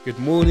Good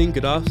morning,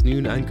 good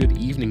afternoon, and good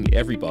evening,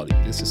 everybody.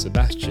 This is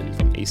Sebastian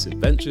from Ace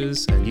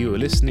Adventures, and you are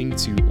listening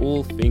to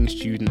All Things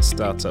Student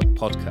Startup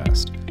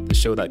Podcast, the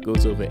show that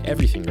goes over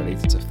everything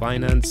related to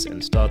finance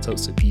and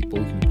startups to people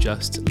who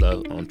just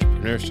love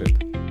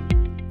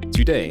entrepreneurship.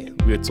 Today,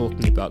 we are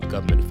talking about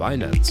government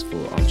finance for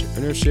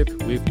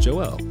entrepreneurship with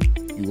Joel,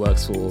 who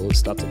works for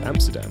Startup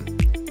Amsterdam.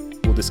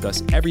 We'll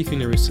discuss everything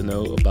there is to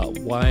know about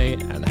why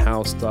and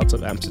how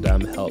Startup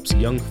Amsterdam helps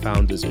young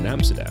founders in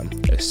Amsterdam,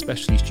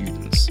 especially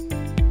students.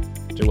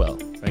 Joel,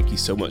 thank you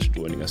so much for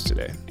joining us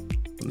today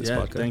on this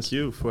podcast. Thank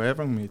you for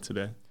having me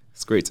today.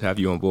 It's great to have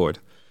you on board.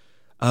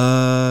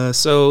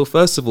 So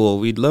first of all,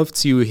 we'd love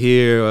to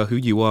hear who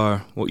you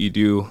are, what you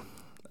do.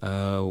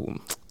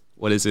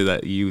 What is it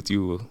that you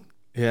do?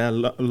 Yeah,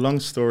 long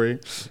story.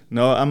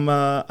 No,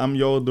 I'm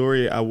Joel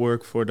Dory. I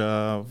work for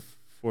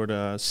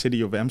the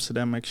city of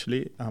Amsterdam.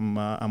 Actually,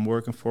 I'm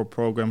working for a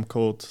program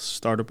called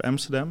Startup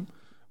Amsterdam.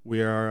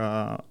 We are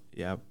a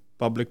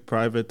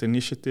public-private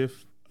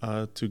initiative.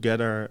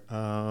 Together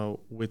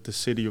with the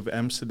city of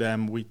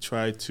Amsterdam, we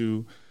try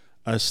to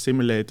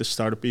stimulate the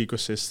startup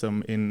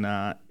ecosystem in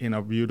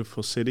our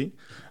beautiful city,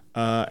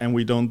 and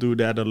we don't do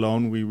that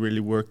alone. We really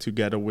work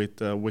together with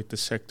the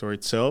sector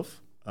itself.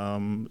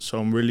 So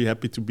I'm really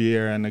happy to be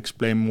here and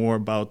explain more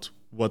about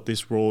what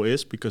this role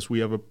is, because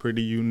we have a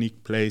pretty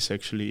unique place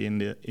actually in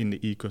the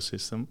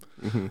ecosystem.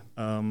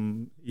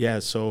 Mm-hmm.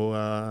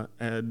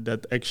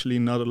 That actually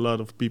not a lot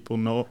of people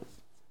know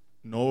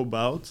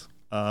about.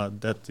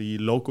 That the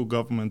local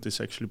government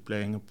is actually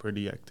playing a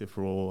pretty active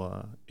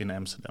role in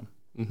Amsterdam.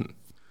 Mm-hmm.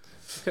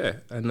 Okay,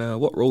 and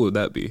what role would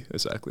that be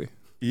exactly?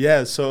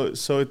 Yeah, so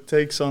it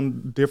takes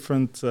on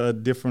different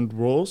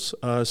roles.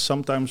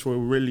 Sometimes we're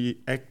really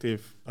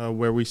active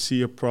where we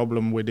see a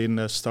problem within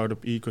the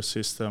startup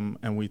ecosystem,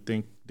 and we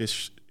think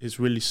this is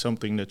really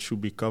something that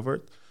should be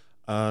covered.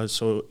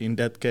 So in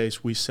that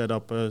case, we set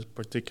up a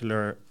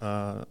particular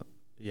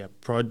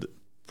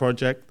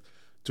project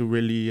to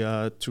really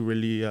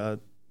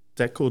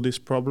tackle this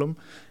problem.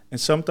 And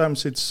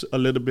sometimes it's a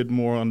little bit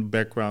more on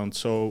background.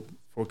 So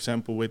for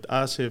example, with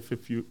ASIF,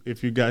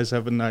 if you guys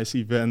have a nice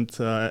event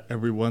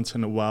every once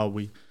in a while,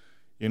 we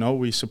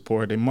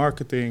support in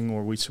marketing,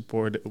 or we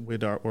support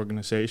with our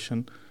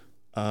organizational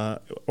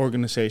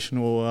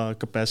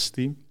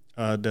capacity.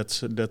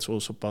 That's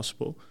also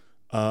possible.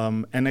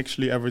 And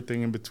actually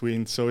everything in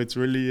between. So it's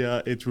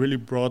really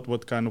broad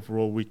what kind of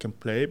role we can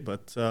play.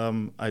 But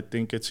I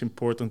think it's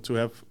important to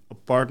have a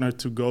partner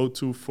to go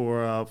to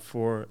for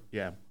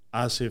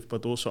ASIF,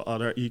 but also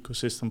other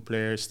ecosystem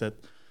players that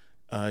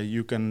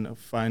you can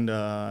find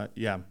a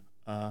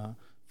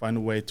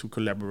way to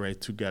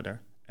collaborate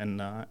together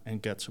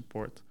and get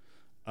support.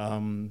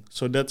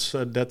 So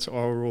that's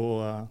our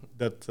role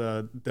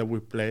that we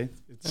play.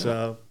 It's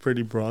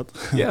pretty broad.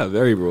 Yeah,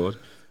 very broad.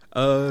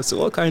 So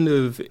what kind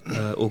of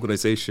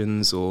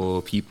organizations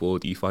or people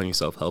do you find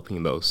yourself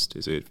helping most?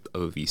 Is it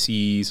other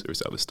VCs, or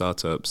is it other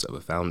startups, other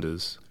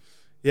founders?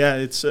 Yeah,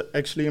 it's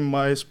actually in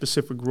my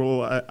specific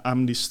role,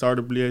 I'm the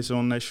startup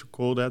liaison, as you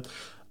call that.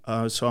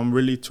 So I'm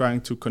really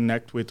trying to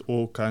connect with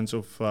all kinds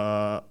of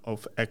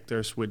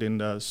actors within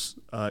the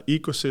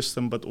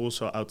ecosystem, but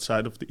also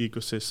outside of the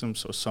ecosystem.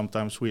 So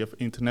sometimes we have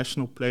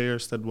international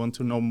players that want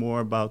to know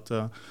more about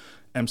the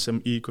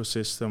Amsterdam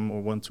ecosystem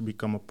or want to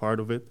become a part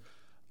of it.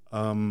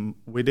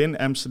 Within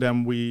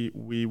Amsterdam,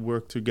 we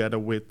work together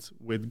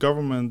with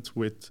government,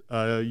 with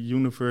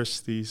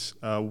universities,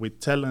 with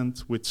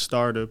talent, with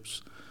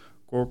startups,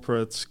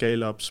 corporate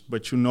scale-ups.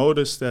 But you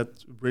notice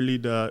that really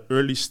the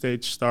early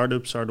stage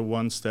startups are the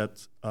ones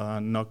that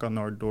knock on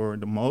our door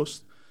the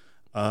most,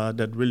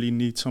 that really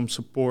need some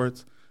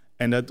support,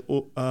 and that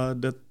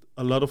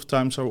a lot of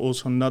times are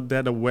also not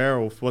that aware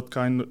of what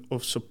kind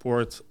of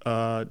support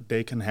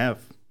they can have.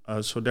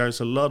 So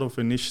there's a lot of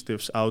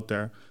initiatives out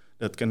there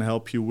that can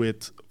help you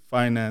with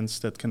finance,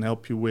 that can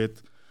help you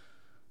with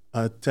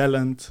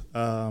talent,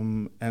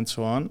 and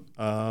so on.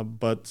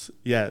 But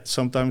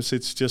sometimes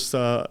it's just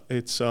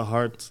it's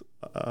hard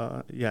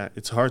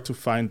to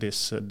find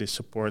this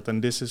support,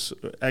 and this is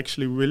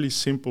actually a really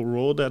simple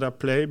role that I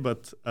play.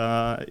 But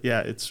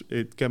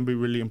it can be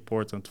really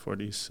important for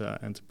these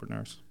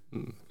entrepreneurs.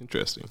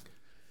 Interesting.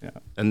 Yeah.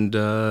 And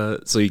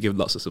so you give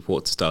lots of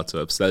support to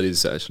startups. That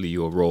is actually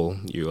your role.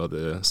 You are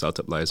the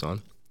startup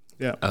liaison.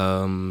 Yeah.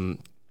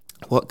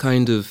 What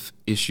kind of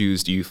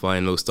issues do you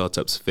find those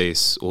startups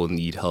face or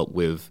need help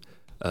with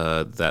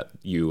that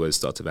you as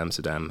Startup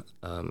Amsterdam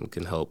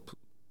can help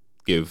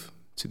give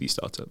to these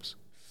startups?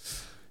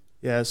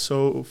 Yeah,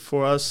 so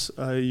for us,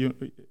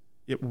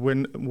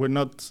 we're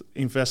not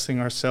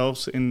investing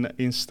ourselves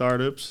in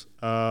startups,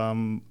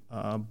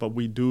 but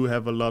we do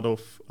have a lot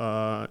of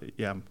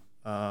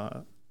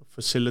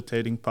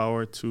facilitating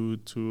power to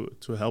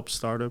help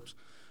startups.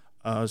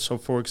 So,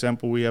 for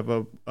example, we have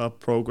a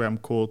program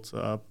called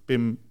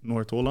PIM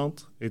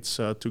Noord-Holland. It's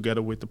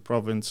together with the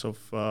province of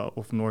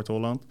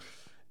Noord-Holland.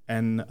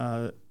 And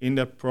in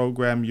that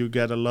program, you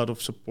get a lot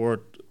of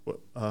support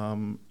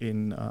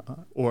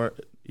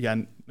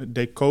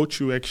they coach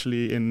you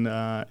actually in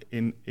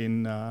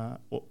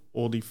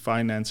all the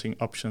financing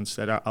options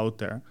that are out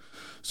there.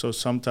 So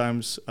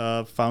sometimes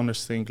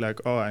founders think like,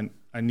 oh,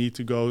 I need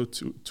to go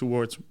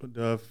towards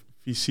the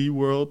VC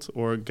world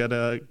or get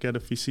a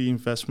VC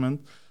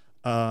investment.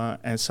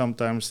 And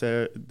sometimes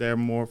they're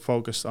more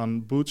focused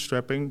on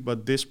bootstrapping,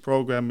 but this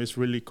program is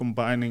really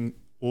combining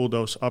all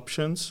those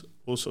options,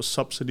 also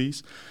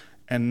subsidies,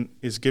 and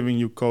is giving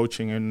you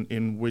coaching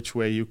in which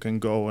way you can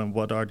go and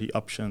what are the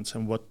options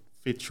and what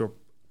fits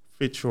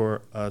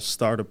your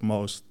startup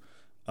most.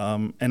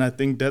 And I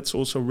think that's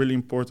also really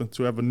important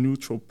to have a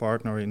neutral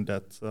partner in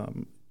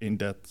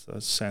that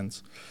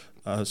sense.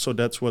 So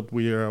that's what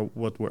we're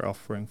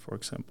offering, for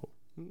example.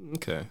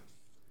 Okay.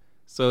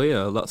 So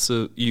yeah, lots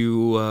of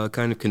you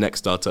kind of connect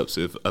startups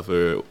with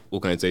other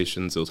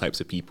organizations or types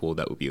of people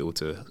that will be able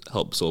to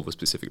help solve a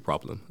specific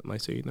problem. Am I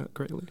saying that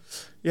correctly?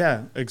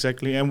 Yeah,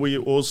 exactly. And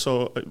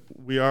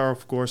we are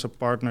of course a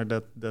partner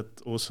that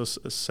also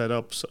set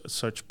up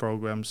such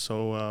programs.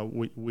 So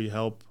we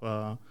help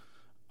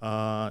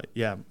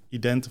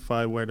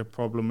identify where the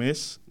problem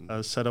is,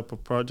 set up a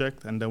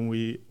project, and then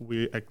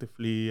we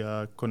actively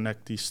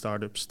connect these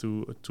startups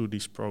to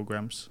these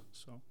programs.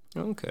 So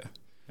okay,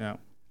 yeah.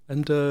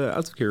 And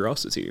out of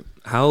curiosity,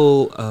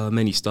 how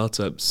many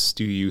startups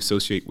do you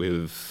associate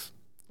with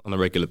on a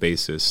regular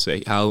basis?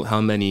 Say,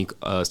 how many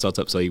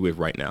startups are you with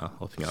right now,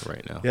 helping out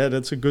right now? Yeah,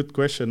 that's a good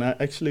question. I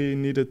actually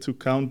needed to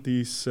count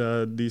these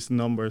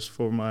numbers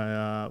for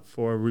my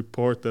for a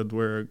report that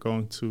we're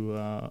going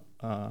to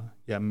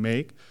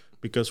make,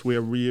 because we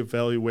are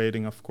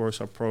reevaluating, of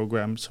course, our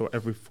program. So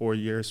every 4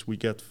 years we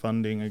get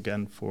funding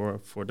again for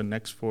the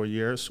next 4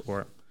 years,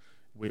 or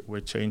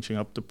we're changing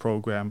up the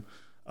program.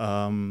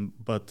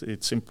 But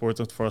it's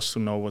important for us to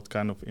know what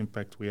kind of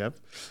impact we have.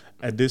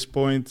 At this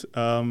point,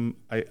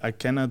 I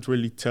cannot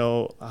really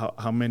tell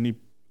how many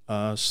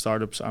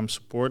startups I'm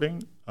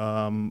supporting,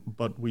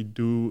 but we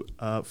do,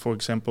 for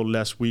example,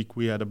 last week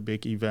we had a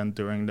big event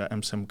during the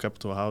Amsterdam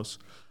Capital House.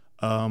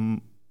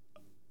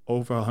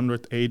 Over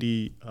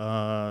 180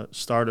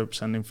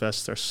 startups and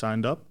investors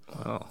signed up.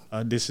 Wow.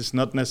 This is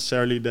not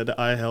necessarily that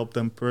I help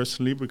them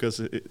personally, because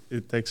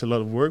it takes a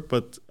lot of work,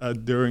 but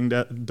during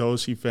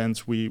those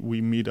events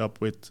we meet up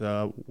with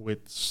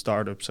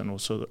startups and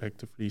also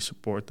actively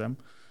support them.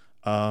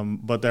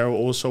 But there are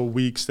also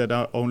weeks that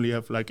I only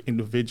have like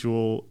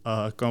individual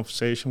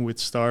conversation with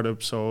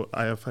startups. So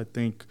I have, I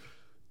think,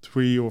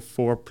 3 or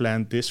 4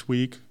 planned this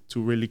week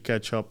to really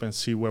catch up and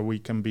see where we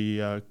can be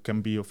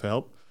of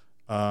help.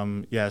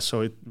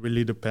 So it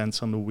really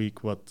depends on the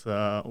week what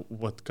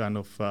kind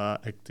of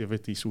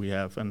activities we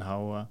have and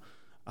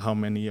how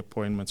many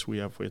appointments we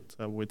have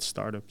with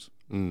startups.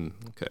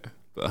 Okay,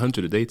 but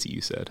 100 a day, you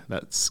said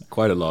that's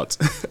quite a lot.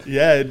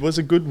 Yeah, it was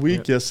a good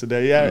week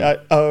yesterday.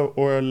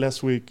 Or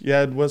last week.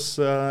 Yeah, it was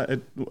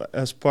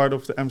as part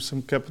of the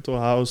Amsterdam Capital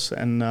House,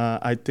 and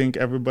I think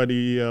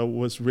everybody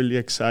was really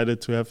excited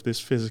to have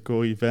this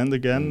physical event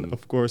again.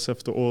 Of course,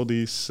 after all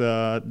these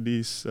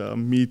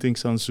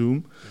meetings on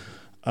Zoom.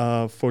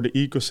 For the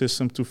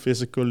ecosystem to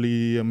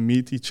physically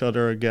meet each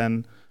other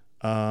again,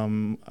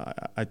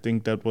 I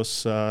think that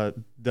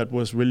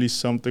was really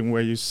something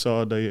where you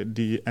saw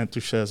the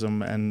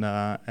enthusiasm and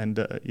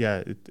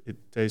it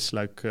tastes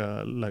like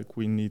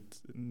we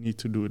need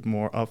to do it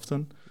more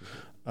often.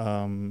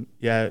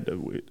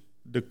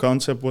 The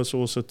concept was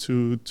also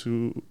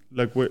to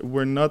like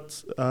we're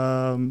not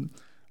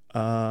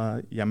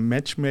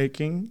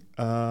matchmaking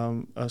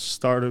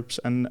startups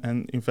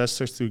and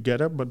investors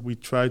together, but we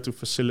try to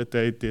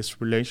facilitate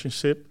this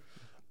relationship.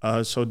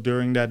 So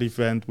during that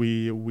event,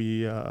 we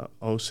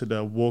hosted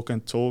a walk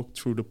and talk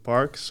through the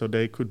park, so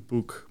they could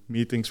book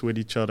meetings with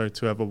each other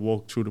to have a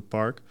walk through the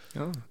park.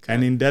 Oh, okay.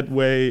 And in that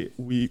way,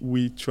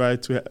 we try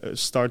to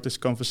start this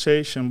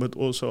conversation, but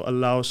also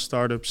allow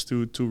startups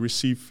to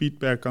receive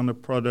feedback on the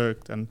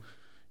product and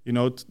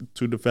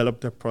to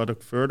develop their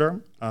product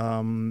further.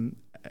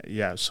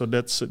 So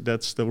that's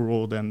the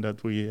role then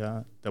that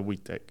we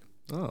take.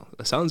 Oh,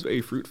 that sounds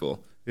very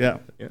fruitful. Yeah,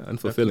 and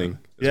fulfilling.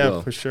 Yeah,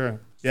 well. For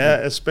sure. Yeah,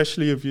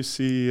 especially if you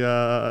see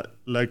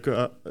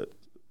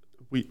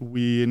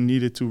we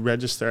needed to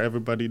register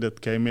everybody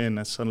that came in,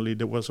 and suddenly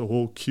there was a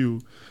whole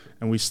queue,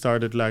 and we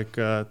started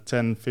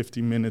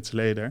 10-15 minutes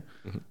later.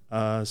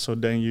 Mm-hmm. So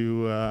then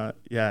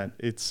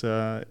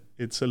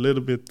it's a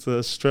little bit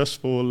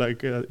stressful,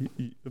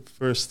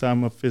 first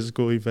time a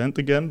physical event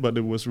again, but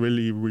it was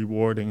really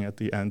rewarding at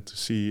the end to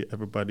see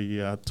everybody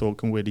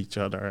talking with each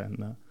other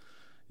and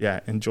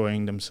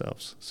enjoying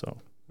themselves. So.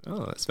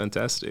 Oh, that's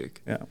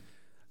fantastic. Yeah.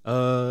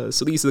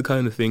 So these are the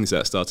kind of things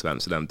that Startup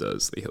Amsterdam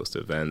does. They host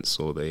events,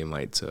 or they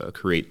might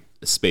create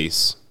a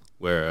space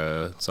where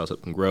a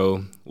startup can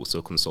grow.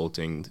 Also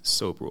consulting,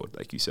 so broad,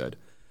 like you said.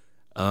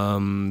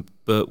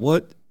 But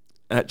what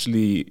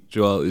actually,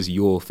 Joel, is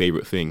your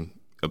favorite thing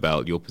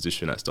about your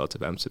position at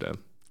Startup Amsterdam?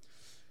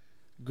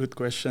 Good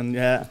question.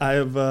 Yeah,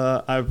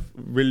 I've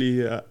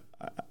really,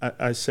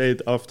 I say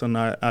it often,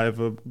 I have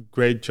a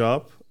great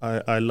job.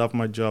 I love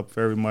my job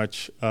very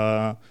much.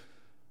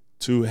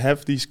 To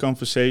have these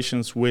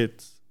conversations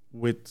with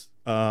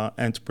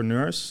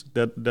entrepreneurs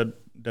that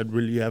that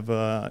really have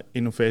a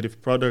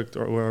innovative product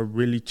or are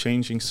really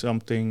changing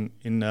something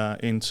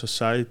in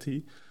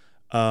society.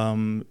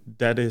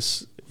 That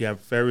is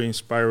very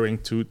inspiring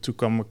to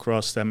come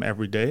across them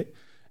every day,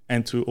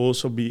 and to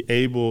also be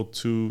able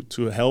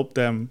to help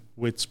them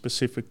with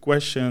specific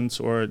questions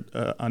or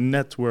a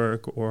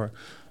network, or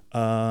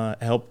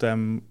help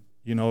them,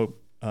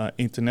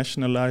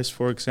 internationalize.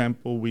 For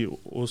example, we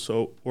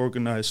also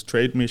organize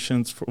trade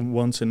missions from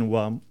once in a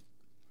while.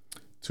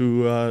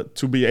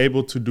 To be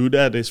able to do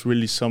that is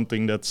really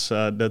something that's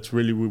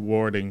really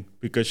rewarding,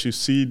 because you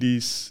see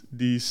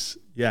these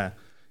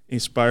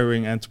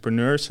inspiring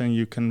entrepreneurs, and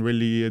you can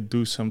really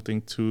do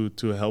something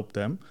to help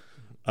them.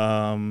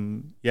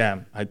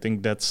 I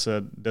think that's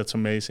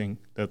amazing.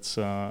 That's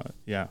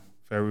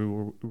very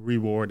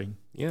rewarding.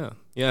 Yeah,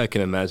 I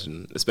can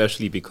imagine,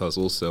 especially because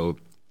also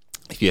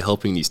if you're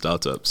helping these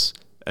startups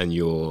and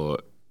you're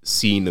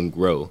seeing them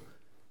grow,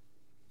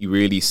 you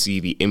really see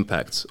the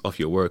impact of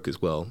your work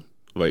as well,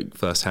 right,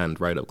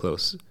 firsthand, right up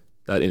close.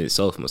 That in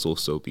itself must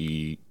also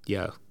be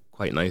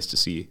quite nice to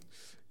see.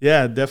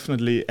 Yeah,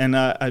 definitely. And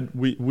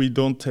we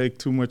don't take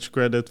too much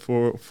credit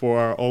for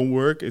our own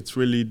work. It's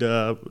really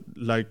the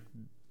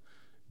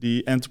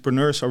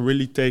entrepreneurs are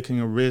really taking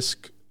a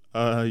risk,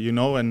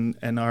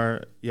 and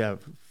are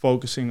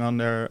focusing on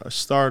their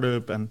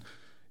startup. And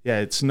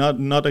it's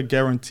not a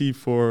guarantee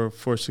for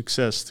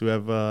success to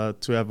have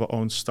a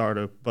own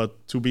startup,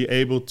 but to be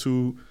able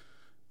to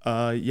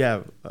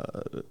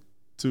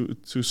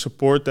to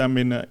support them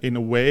in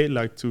a way,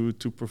 like to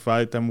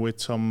provide them with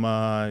some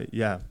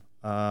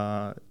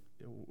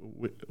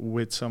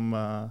with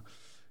some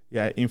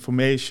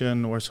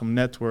information or some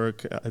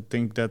network. I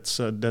think that's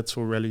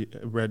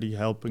already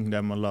helping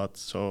them a lot.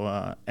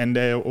 So and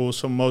they are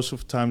also, most of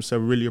the times, they're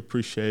really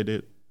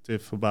appreciative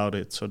about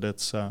it. So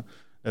that's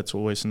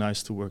always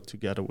nice to work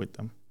together with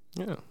them.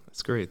 Yeah,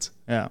 that's great.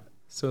 Yeah,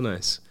 so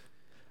nice.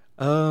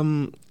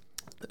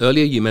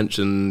 Earlier you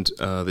mentioned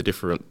the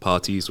different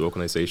parties or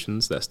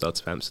organizations that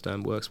Startup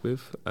Amsterdam works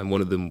with, and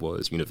one of them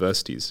was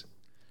universities.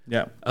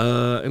 Yeah.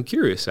 I'm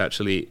curious,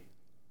 actually,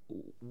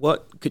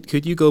 what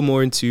could you go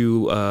more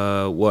into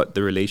what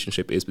the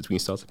relationship is between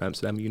Startup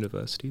Amsterdam and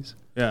universities?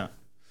 Yeah,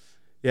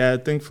 I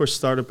think for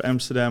Startup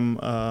Amsterdam,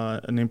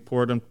 an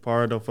important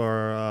part of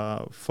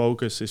our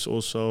focus is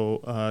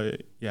also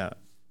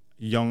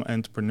young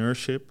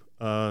entrepreneurship.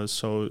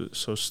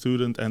 So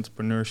student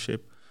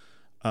entrepreneurship,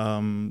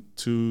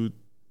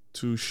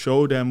 to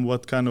show them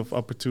what kind of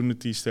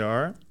opportunities there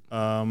are,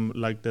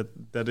 like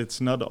that it's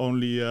not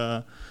only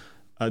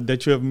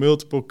that you have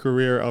multiple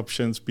career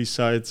options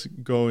besides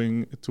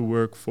going to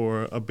work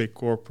for a big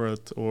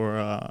corporate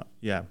or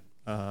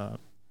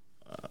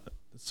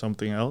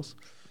something else.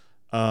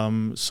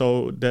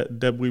 So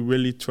that we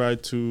really try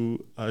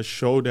to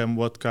show them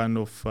what kind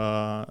of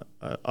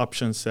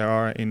options there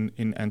are in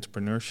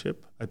entrepreneurship.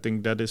 I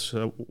think that is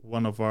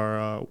one of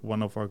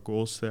our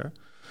goals there.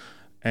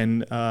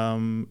 And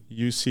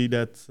you see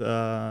that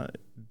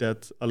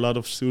that a lot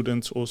of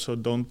students also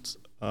don't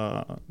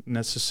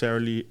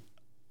necessarily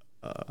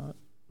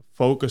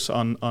focus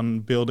on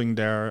building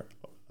their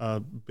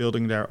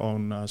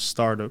own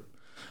startup,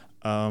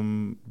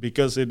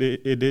 because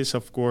it is,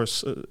 of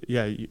course,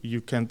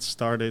 you can't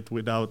start it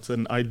without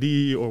an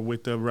ID or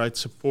with the right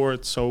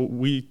support. So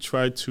we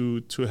try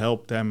to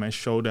help them and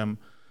show them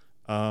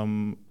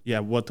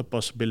what the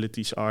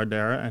possibilities are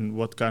there and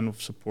what kind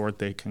of support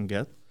they can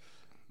get.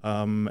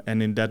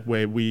 And in that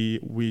way,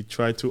 we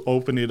try to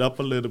open it up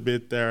a little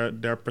bit,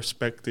 their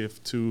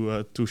perspective,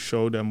 to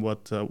show them what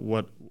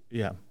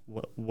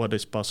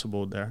is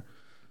possible there.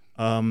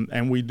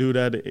 And we do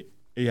that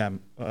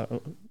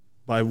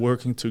by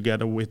working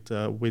together with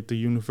the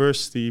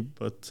university.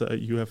 But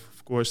you have,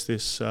 of course,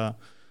 this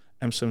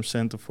Amsterdam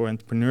Center for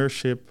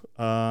Entrepreneurship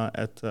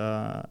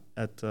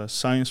at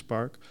Science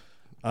Park.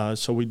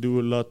 So we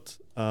do a lot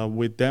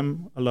with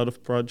them, a lot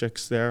of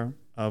projects there.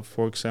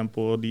 For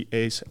example, the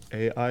ACE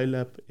AI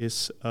Lab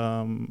is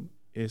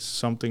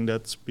something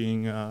that's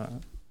being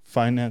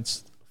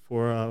financed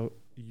for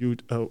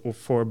youth, or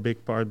for a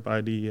big part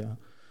by the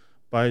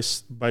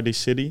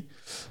city.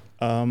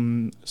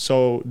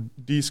 So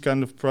these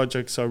kind of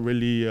projects are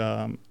really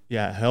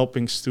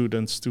helping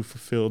students to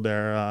fulfill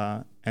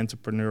their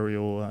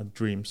entrepreneurial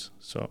dreams.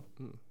 So,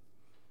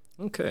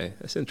 okay,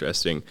 that's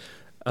interesting.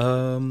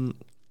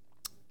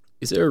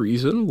 Is there a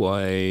reason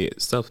why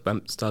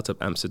Startup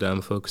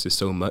Amsterdam focuses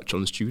so much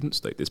on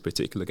students, like this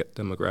particular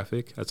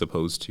demographic, as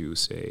opposed to,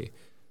 say,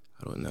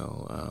 I don't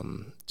know,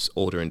 just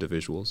older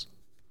individuals?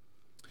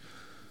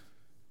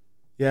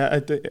 Yeah, I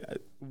think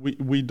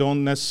we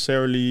don't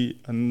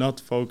necessarily not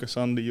focus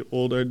on the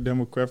older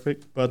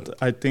demographic, but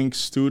I think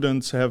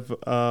students have,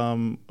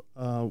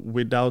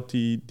 without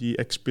the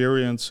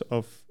experience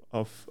of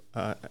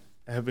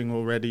having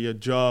already a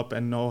job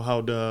and know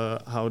how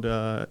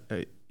the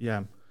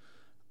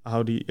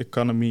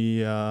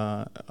economy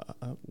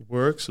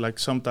works. Like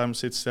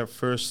sometimes it's their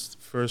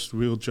first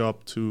real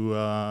job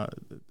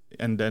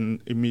and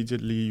then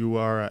immediately you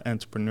are an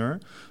entrepreneur.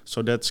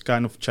 So that's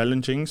kind of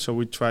challenging. So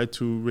we try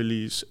to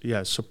really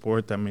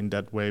support them in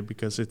that way,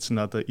 because it's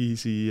not an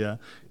easy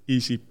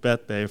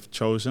path they've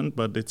chosen,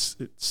 but it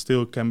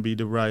still can be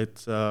the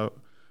right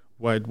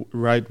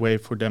way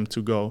for them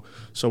to go.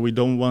 So we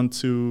don't want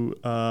to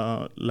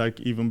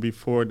even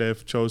before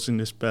they've chosen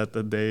this path,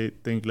 that they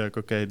think like,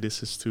 okay,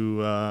 this is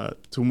too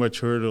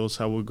much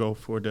hurdles, I will go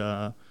for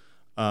the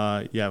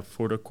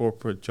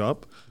corporate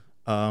job.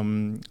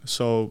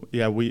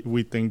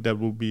 We think that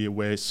will be a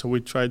waste. So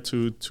we try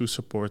to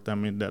support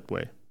them in that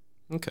way.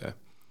 Okay.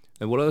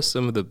 And what are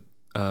some of the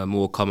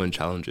more common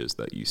challenges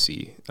that you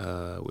see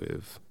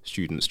with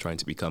students trying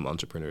to become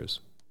entrepreneurs,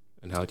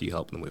 and how do you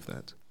help them with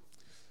that?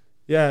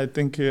 Yeah, I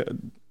think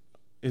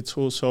it's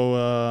also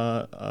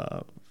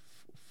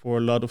for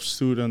a lot of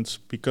students,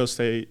 because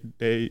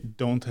they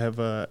don't have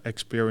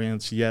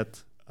experience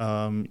yet.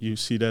 You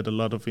see that a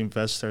lot of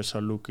investors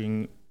are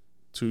looking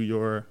to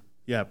your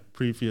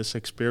previous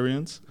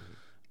experience.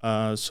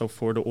 So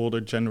for the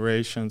older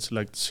generations,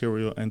 like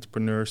serial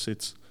entrepreneurs,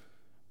 it's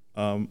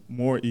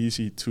more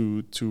easy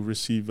to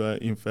receive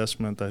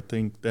investment, I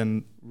think,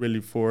 than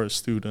really for a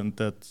student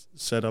that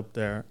set up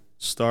their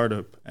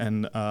startup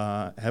and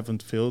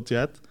haven't failed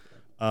yet.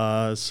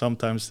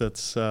 Sometimes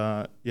that's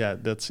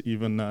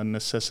even a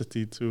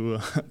necessity to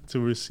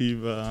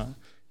receive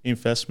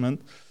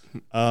investment.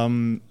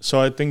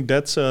 So I think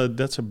that's a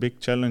big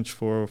challenge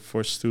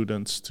for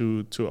students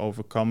to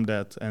overcome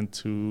that, and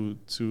to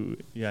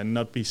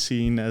not be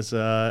seen as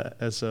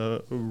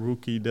a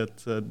rookie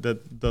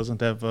that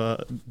doesn't have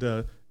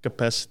the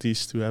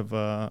capacities to have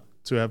a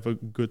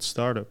good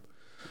startup.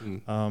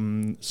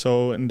 And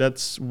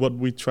that's what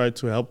we try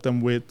to help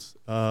them with,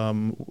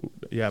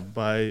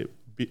 by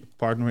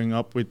partnering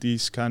up with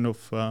these kind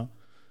of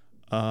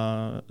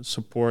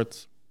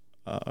support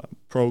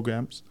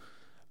programs.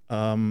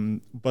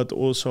 But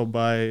also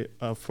by,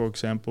 for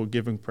example,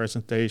 giving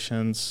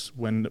presentations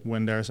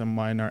when there's a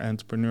minor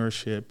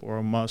entrepreneurship or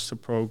a master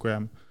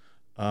program.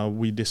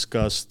 We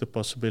discuss the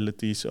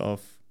possibilities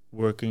of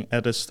working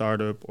at a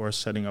startup or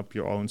setting up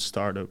your own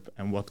startup,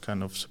 and what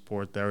kind of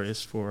support there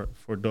is for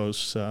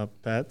those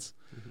paths.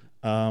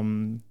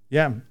 And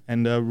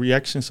the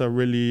reactions are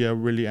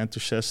really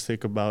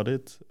enthusiastic about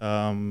it.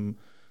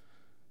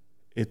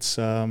 It's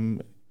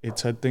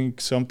I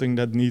think something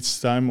that needs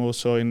time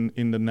also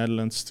in the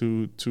Netherlands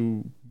to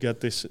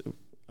get this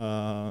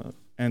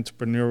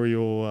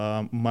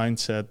entrepreneurial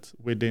mindset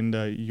within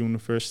the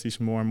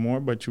universities more and more.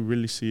 But you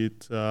really see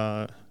it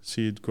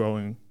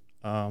growing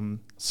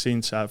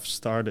since I've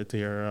started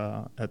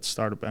here at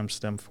Startup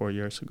Amsterdam 4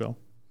 years ago.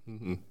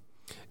 Mm-hmm.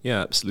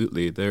 Yeah,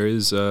 absolutely. There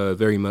is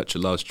very much a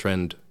large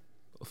trend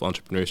of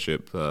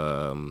entrepreneurship.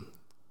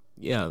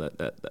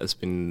 That's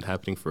been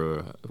happening for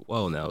a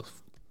while now.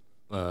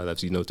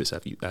 As you notice,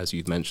 as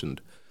you've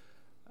mentioned.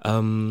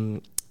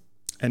 And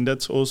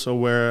that's also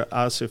where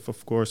ASIF,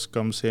 of course,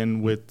 comes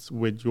in with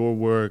your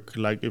work.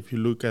 Like if you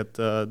look at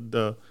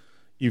the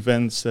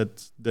events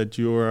that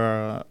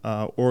you're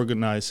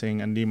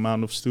organizing, and the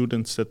amount of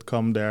students that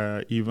come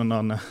there, even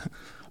on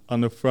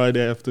a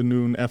Friday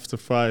afternoon after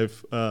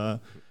 5,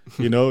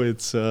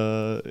 it's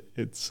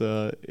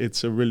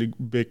a really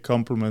big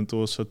compliment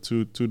also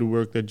to the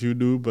work that you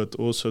do, but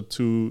also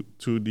to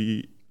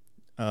the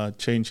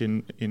change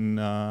in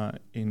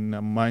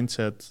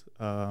mindset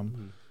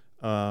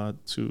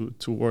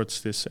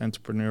towards this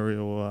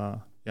entrepreneurial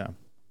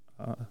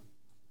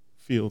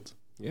field.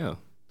 Yeah,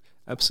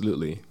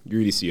 absolutely. You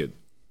really see it.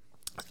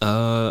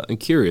 I'm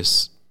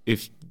curious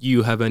if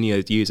you have any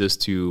ideas as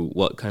to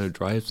what kind of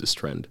drives this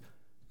trend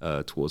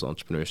towards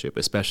entrepreneurship,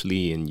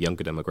 especially in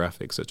younger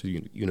demographics such as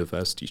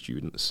university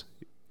students.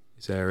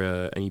 Is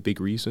there any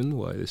big reason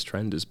why this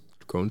trend has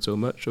grown so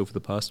much over the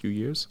past few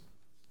years?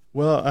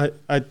 Well,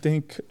 I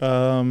think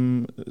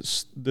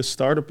the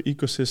startup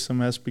ecosystem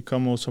has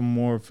become also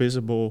more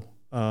visible,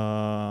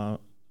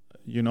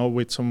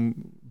 with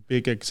some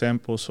big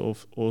examples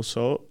of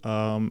also,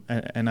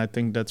 and I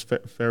think that's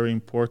very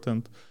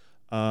important.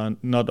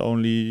 Not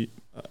only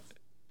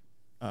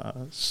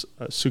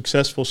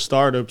successful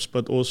startups,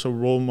 but also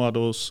role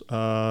models,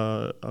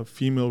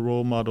 female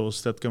role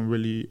models that can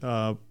really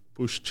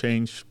push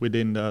change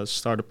within the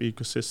startup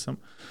ecosystem.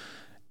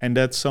 And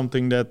that's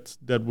something that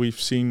we've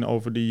seen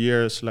over the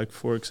years. Like,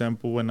 for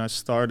example, when I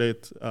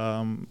started,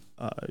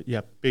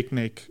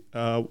 Picnic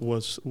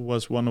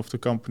was one of the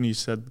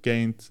companies that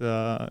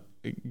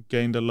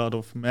gained a lot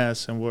of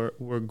mass and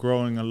were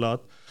growing a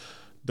lot.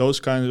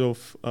 Those kinds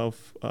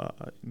of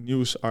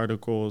news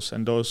articles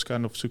and those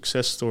kind of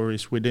success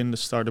stories within the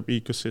startup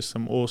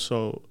ecosystem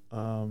also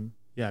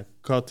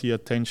caught the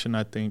attention,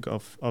 I think,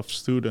 of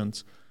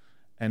students,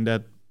 and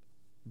that.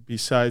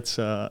 Besides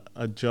a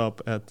job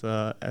at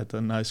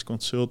a nice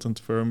consultant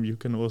firm, you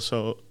can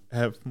also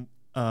have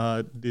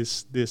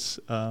this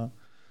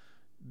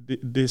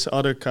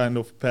other kind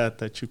of path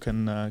that you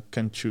can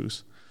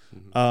choose.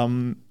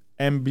 Mm-hmm.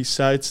 And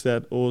besides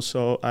that,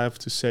 also I have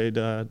to say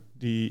that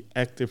the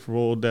active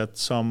role that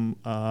some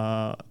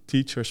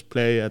teachers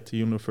play at the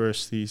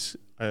universities,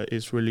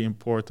 is really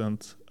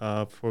important.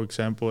 For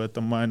example, at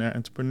the minor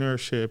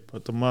entrepreneurship,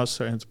 at the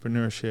master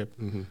entrepreneurship,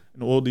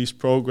 and all these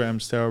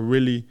programs, there are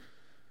really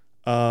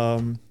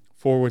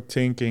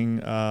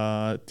forward-thinking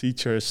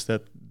teachers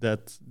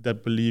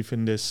that believe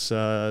in this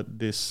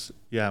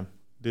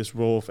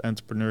role of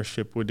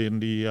entrepreneurship within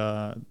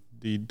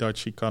the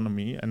Dutch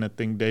economy, and I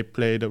think they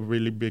played a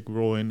really big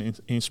role in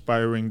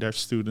inspiring their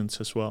students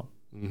as well.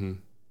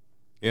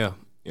 Yeah,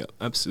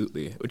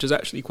 absolutely. Which is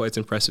actually quite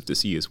impressive to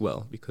see as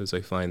well, because I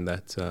find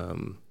that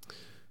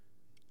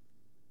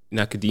in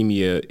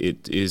academia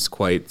it is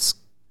quite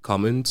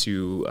common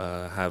to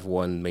have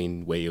one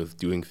main way of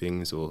doing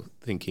things or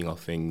thinking of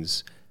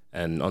things,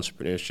 and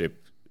entrepreneurship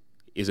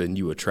is a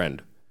newer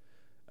trend.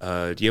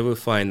 Do you ever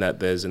find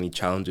that there's any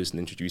challenges in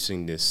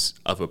introducing this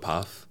other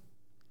path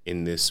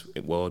in this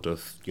world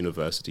of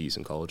universities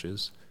and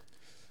colleges?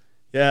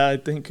 Yeah, I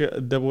think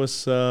that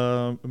was.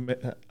 I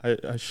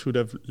should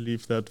have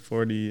left that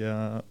for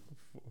the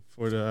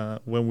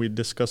when we're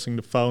discussing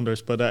the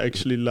founders. But I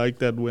actually like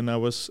that when I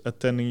was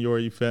attending your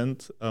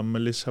event,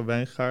 Melissa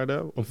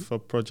Wijngaarden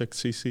of Project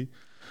CC,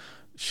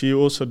 she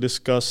also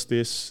discussed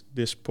this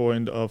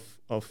point of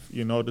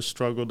the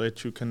struggle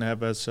that you can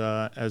have as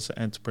an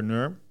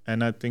entrepreneur,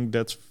 and I think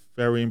that's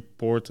very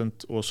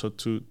important also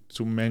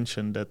to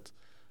mention that.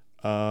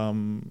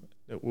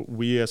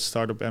 We as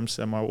Startup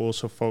Amsterdam are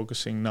also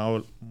focusing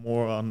now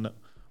more on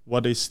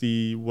what is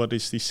the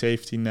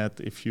safety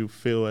net if you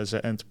fail as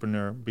an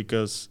entrepreneur,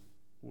 because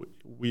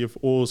we have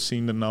all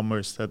seen the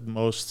numbers that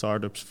most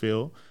startups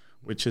fail,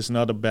 which is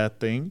not a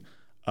bad thing,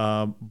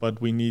 but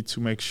we need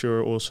to make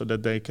sure also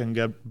that they can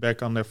get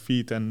back on their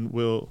feet and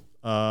will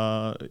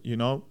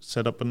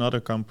set up another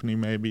company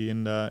maybe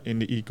in the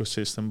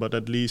ecosystem, but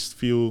at least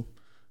feel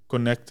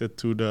connected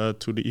to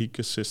the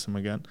ecosystem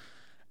again.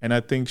 And I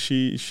think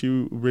she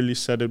really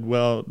said it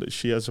well, that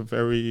she has a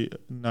very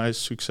nice,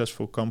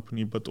 successful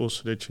company, but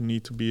also that you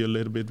need to be a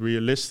little bit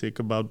realistic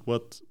about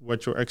what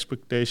your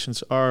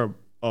expectations are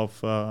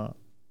of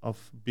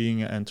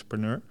being an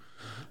entrepreneur.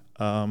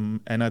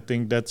 And I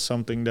think that's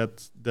something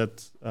that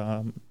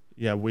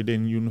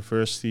within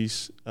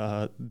universities,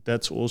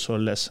 that's also a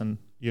lesson.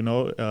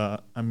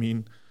 I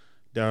mean,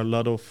 there are a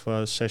lot of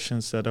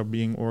sessions that are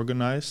being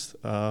organized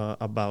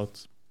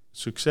about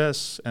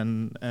success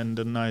and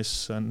the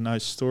nice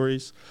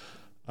stories,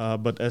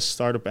 but as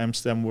Startup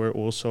Amsterdam, we're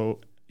also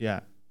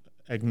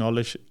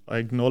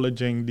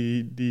acknowledging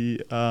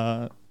the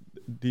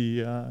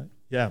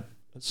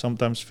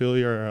sometimes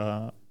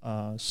failure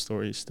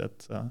stories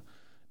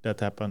that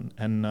happen,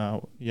 and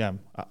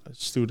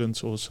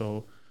students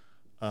also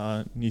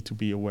need to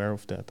be aware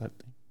of that, I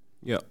think.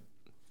 Yeah,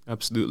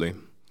 absolutely.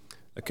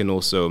 I can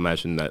also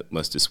imagine that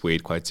must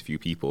dissuade quite a few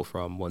people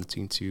from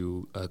wanting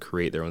to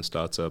create their own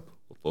startup,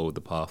 follow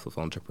the path of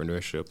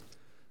entrepreneurship.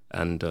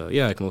 And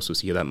I can also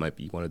see that might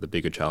be one of the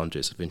bigger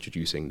challenges of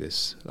introducing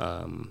this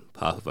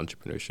path of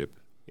entrepreneurship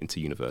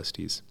into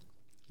universities.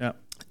 Yeah.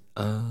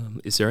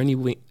 Is there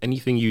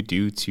anything you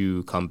do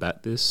to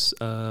combat this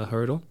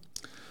hurdle?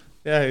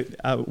 Yeah,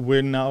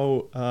 we're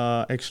now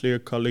actually a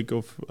colleague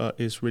of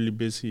is really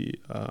busy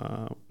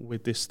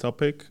with this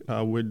topic.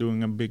 We're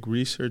doing a big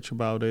research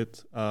about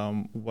it.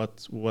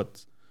 What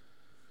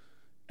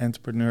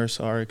entrepreneurs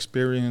are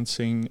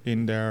experiencing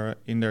in their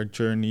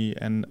journey,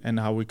 and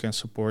how we can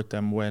support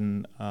them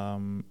when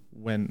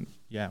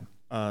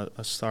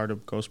a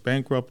startup goes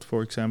bankrupt,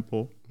 for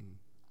example.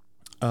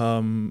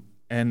 For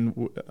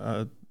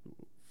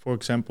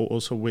example,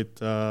 also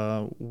with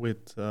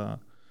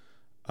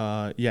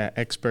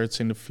experts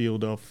in the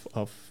field of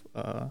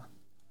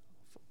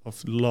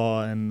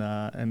law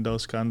and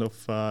those kind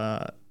of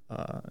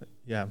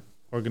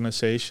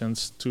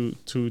organizations to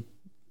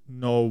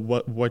know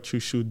what you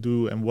should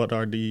do and what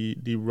are the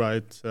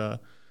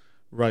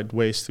right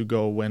ways to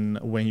go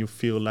when you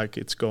feel like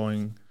it's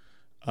going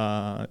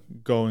to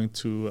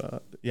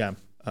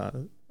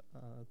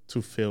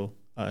fail.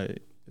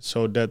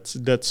 So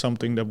that's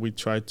something that we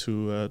try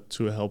to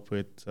help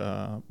with,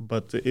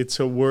 but it's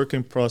a work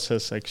in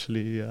process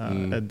actually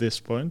at this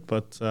point.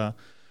 But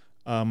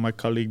my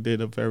colleague did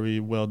a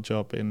very well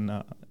job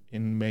in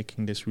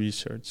making this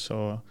research.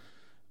 So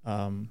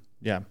I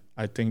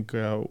think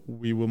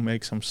we will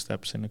make some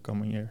steps in the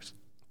coming years.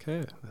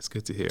 Okay, that's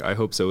good to hear. I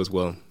hope so as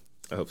well.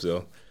 I hope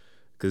so,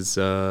 because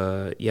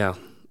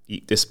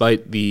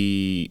despite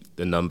the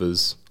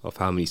numbers of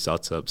how many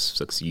startups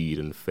succeed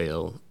and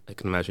fail, I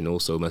can imagine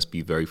also must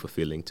be very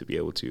fulfilling to be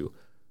able to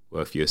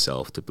work for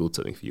yourself, to build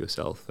something for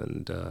yourself.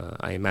 And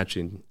I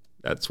imagine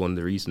that's one of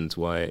the reasons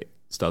why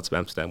Startup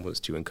Amsterdam was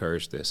to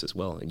encourage this as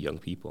well in young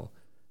people.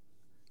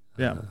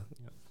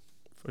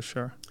 For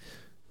sure.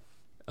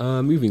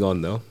 Moving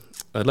on though,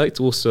 I'd like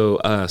to also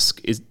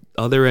ask,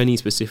 are there any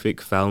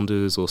specific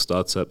founders or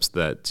startups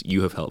that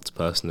you have helped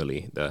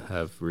personally that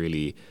have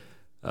really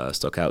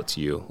stuck out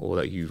to you, or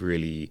that you've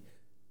really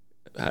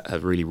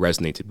have really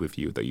resonated with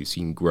you, that you've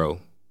seen grow?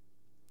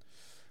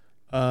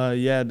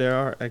 There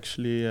are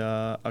actually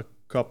a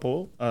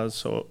couple. I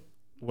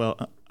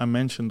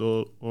mentioned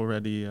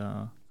already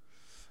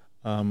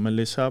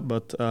Melissa,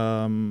 but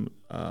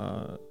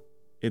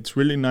it's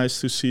really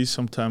nice to see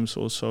sometimes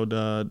also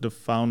the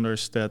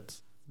founders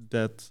that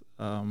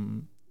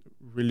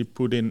really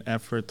put in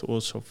effort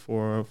also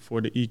for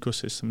the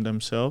ecosystem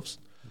themselves.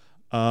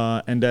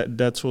 And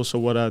that's also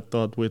what I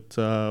thought with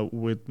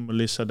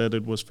Melissa, that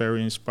it was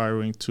very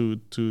inspiring to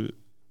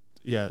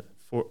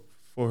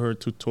for her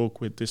to talk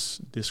with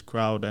this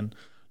crowd and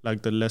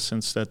like the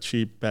lessons that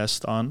she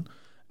passed on.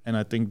 And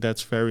I think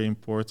that's very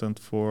important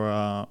for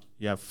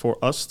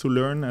us to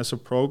learn as a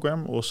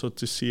program, also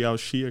to see how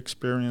she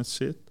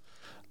experienced it,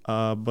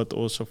 but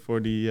also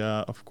for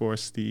of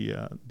course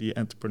the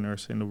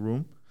entrepreneurs in the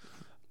room.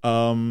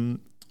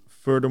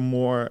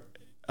 Furthermore,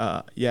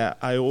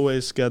 I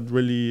always get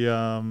really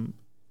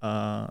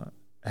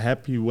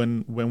happy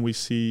when we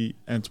see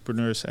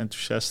entrepreneurs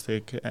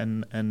enthusiastic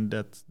and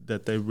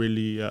that they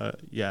really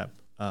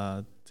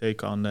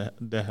take on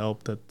the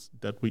help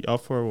that we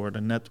offer or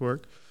the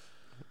network.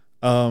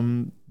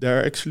 There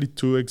are actually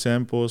two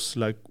examples.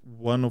 Like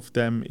one of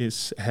them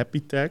is Happy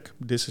Tech.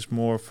 This is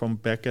more from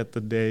back at the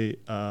day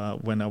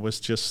when I was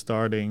just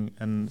starting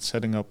and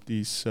setting up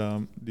these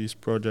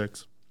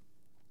projects.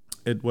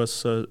 It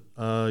was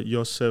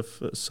Joseph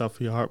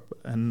Safi-Harp,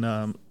 and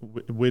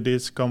with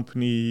his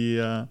company,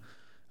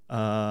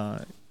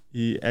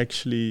 he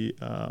actually,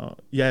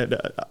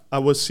 I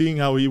was seeing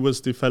how he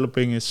was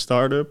developing his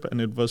startup, and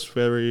it was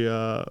very,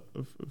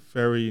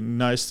 very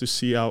nice to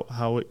see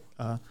how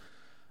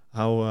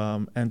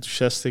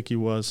enthusiastic he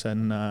was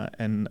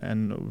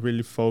and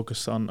really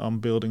focused on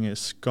building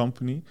his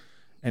company.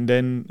 And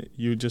then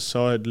you just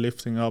saw it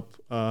lifting up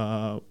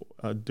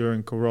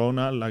during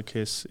Corona. Like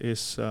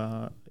his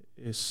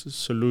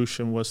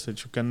solution was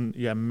that you can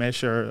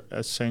measure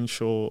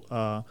essential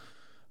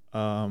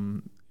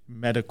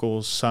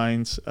medical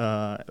signs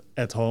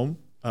at home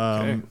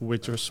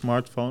with your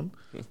smartphone.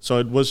 So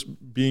it was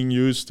being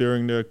used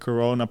during the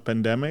Corona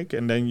pandemic,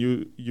 and then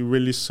you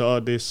really saw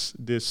this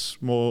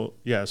small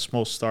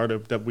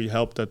startup that we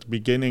helped at the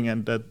beginning,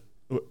 and that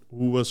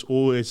who was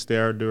always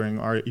there during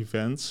our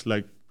events.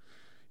 Like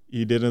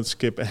he didn't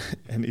skip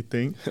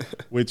anything,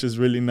 which is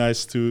really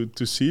nice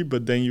to see.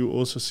 But then you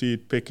also see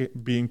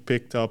it being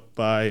picked up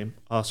by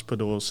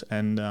hospitals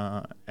and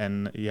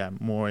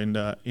more in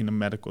the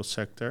medical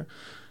sector.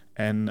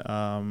 And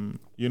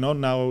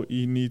now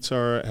he needs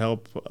our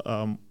help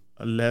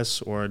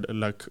less, or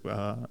like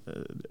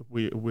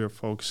we're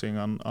focusing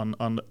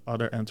on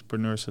other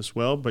entrepreneurs as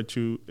well. But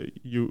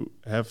you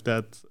have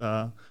that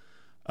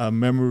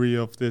memory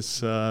of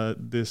this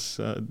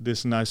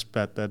nice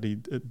path that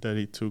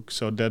he took.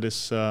 So that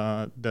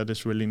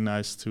is really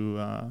nice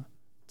to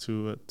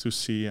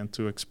see and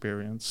to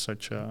experience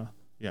such a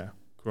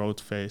growth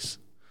phase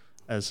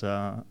as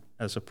a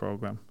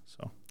program.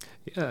 So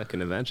yeah, I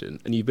can imagine.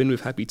 And you've been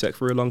with Happy Tech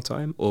for a long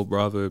time, or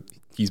rather,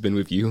 he's been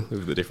with you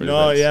with the different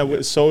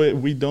events? So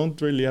we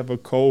don't really have a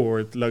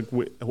cohort. Like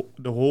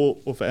the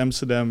whole of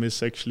Amsterdam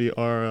is actually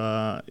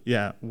our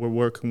we're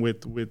working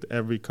with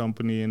every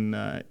company in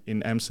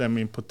Amsterdam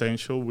in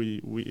potential.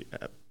 We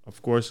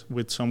of course,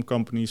 with some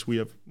companies we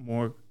have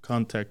more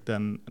contact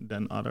than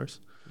others.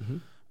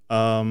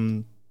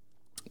 Mm-hmm.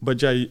 But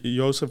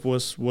Joseph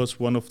was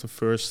one of the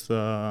first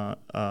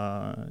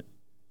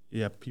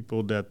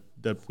people that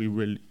we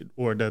really,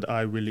 or that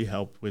I really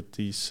helped with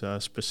these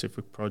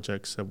specific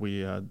projects that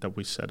we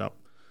set up.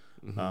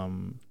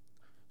 Mm-hmm.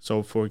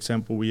 So, for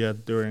example, we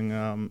had during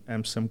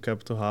Amsterdam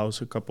Capital House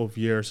a couple of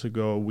years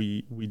ago,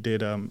 we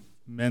did a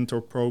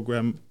mentor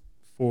program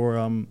for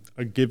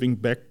a giving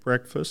back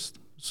breakfast.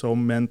 So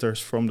mentors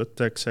from the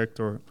tech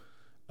sector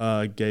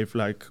gave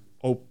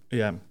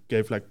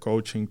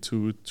coaching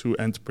to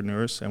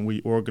entrepreneurs, and we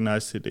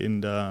organized it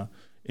in the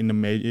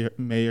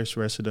mayor's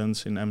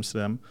residence in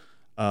Amsterdam.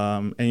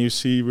 And you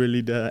see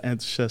really the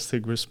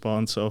enthusiastic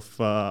response of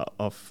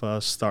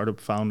startup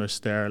founders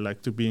there,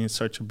 like to be in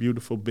such a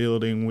beautiful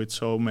building with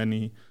so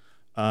many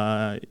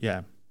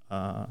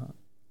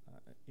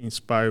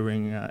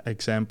inspiring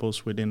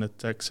examples within the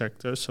tech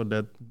sector, so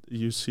that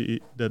you see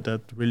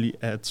that really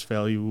adds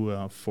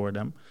value for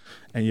them.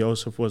 And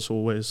Joseph was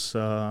always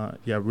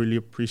really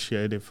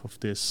appreciative of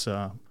this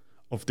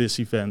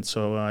event.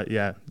 So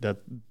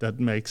that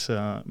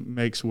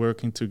makes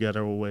working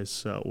together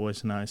always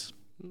nice.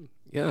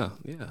 Yeah,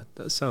 it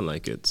does sound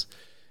like it.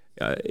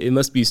 It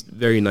must be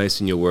very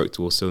nice in your work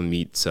to also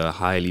meet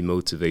highly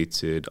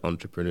motivated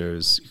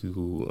entrepreneurs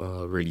who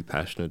are really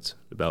passionate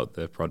about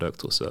their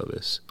product or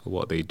service or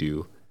what they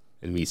do,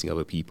 and meeting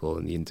other people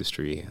in the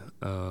industry.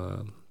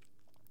 I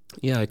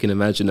can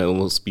imagine that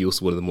almost be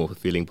also one of the more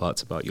fulfilling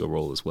parts about your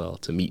role as well,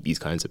 to meet these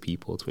kinds of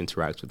people, to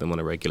interact with them on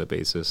a regular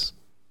basis.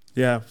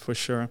 Yeah, for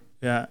sure.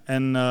 Yeah,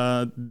 and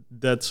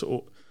that's,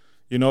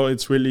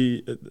 it's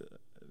really...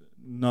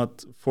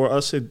 not for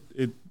us.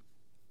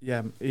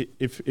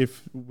 If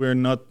we're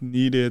not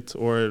needed,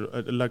 or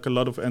like a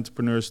lot of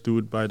entrepreneurs do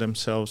it by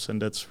themselves,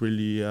 and that's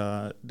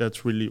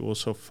really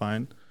also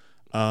fine.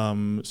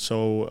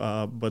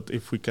 But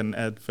if we can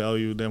add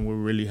value, then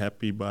we're really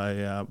happy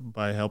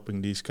by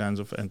helping these kinds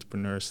of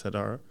entrepreneurs that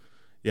are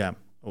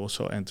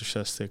also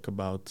enthusiastic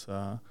about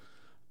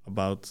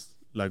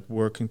like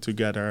working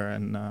together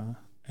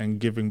and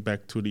giving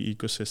back to the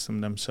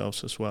ecosystem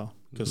themselves as well,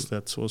 because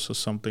that's also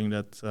something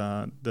that's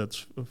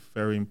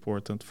very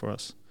important for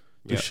us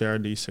to share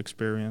these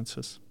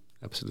experiences.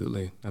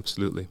 Absolutely.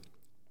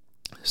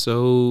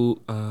 So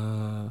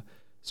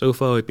so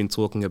far we've been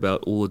talking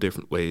about all the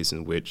different ways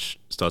in which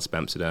Startup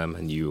Amsterdam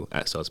and you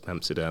at Startup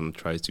Amsterdam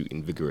tries to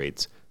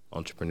invigorate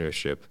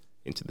entrepreneurship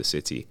into the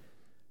city.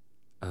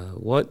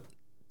 What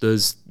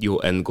does your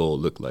end goal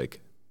look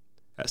like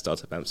at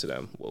Startup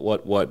Amsterdam?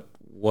 What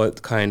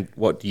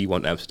do you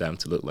want Amsterdam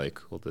to look like?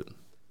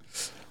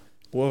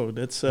 Whoa,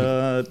 that's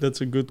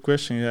a good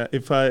question. Yeah,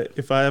 if I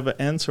have an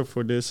answer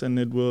for this and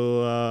it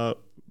will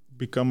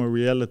become a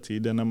reality,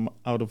 then I'm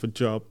out of a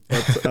job.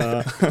 But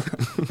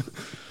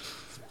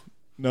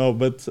no,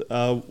 but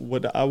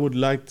what I would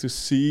like to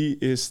see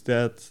is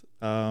that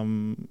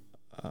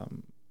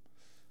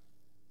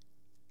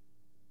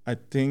I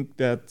think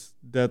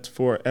that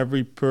for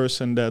every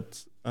person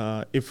that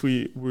if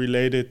we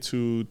relate it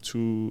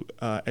to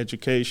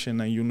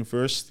education and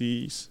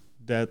universities,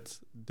 that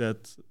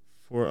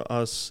for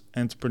us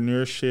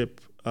entrepreneurship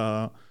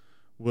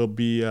will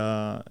be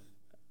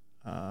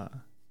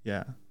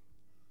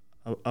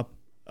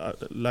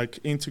like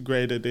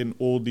integrated in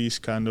all these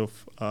kind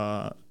of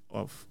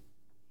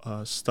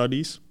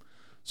studies,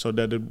 so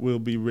that it will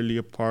be really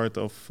a part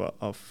of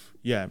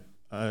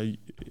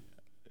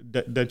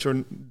that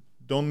you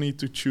don't need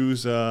to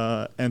choose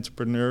a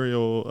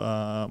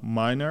entrepreneurial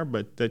minor,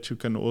 but that you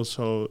can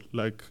also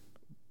like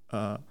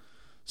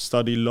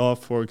study law,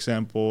 for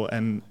example,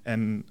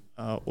 and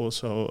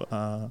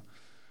also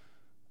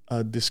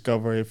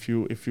discover if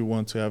you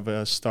want to have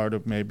a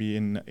startup maybe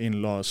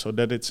in law, so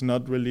that it's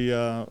not really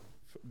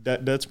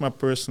that's my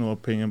personal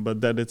opinion, but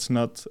that it's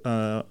not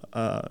a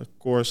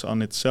course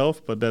on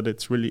itself, but that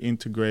it's really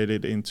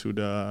integrated into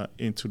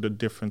the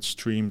different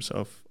streams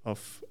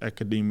of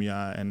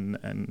academia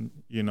and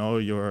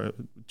you're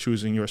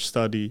choosing your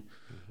study.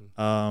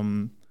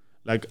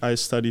 Like I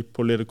study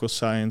political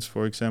science,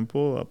 for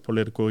example,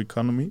 political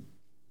economy,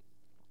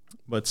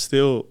 but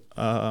still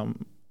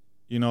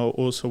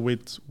also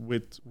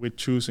with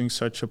choosing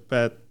such a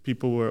path,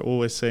 people were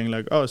always saying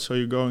like, oh, so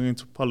you're going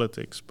into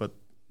politics, but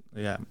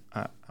yeah,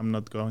 I'm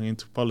not going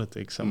into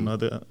politics.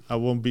 I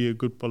won't be a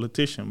good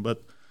politician.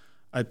 But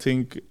I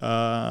think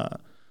I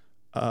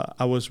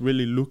was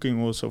really looking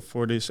also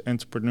for this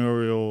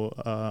entrepreneurial,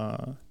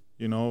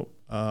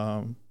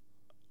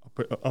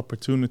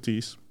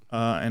 opportunities,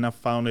 and I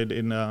found it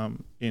in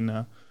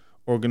a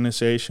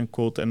organization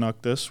called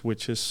Enactus,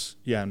 which is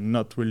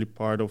not really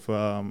part of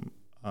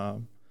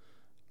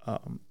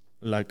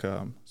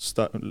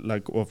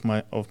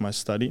of my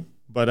study.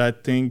 But I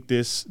think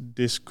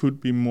this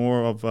could be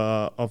more of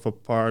a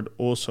part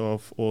also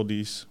of all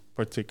these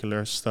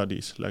particular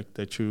studies, like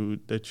that you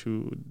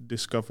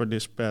discover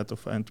this path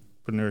of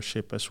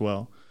entrepreneurship as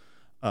well.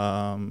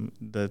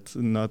 That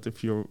not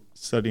if you're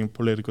studying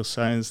political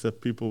science that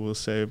people will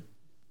say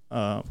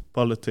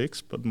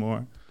politics, but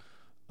more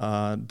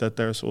that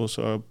there's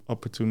also an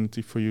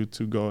opportunity for you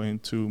to go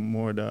into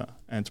more the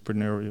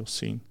entrepreneurial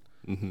scene.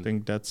 I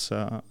think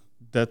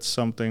that's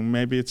something,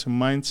 maybe it's a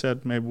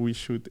mindset, maybe we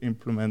should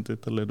implement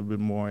it a little bit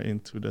more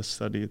into the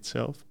study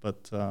itself.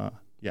 But I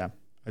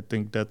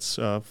think that's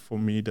for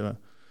me the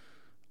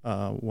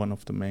one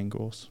of the main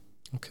goals.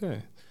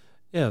 Okay.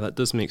 Yeah, that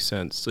does make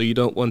sense. So you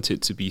don't want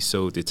it to be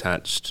so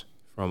detached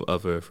from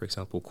other, for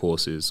example,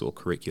 courses or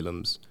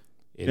curriculums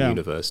in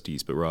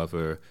universities, but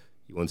rather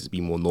you want it to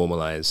be more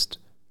normalized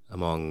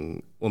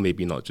among, or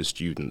maybe not just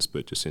students,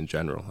 but just in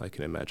general, I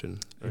can imagine.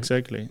 Right?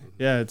 Exactly.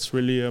 Yeah, it's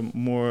really a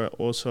more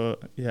also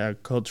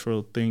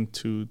cultural thing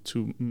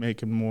to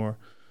make it more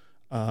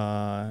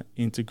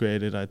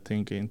integrated, I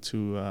think,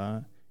 into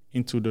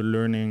the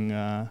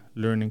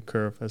learning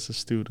curve as a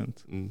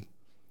student.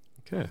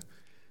 Okay.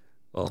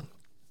 Well,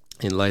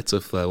 in light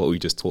of what we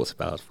just talked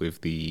about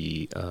with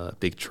the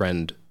big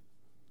trend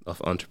of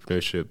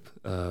entrepreneurship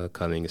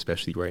coming,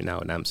 especially right now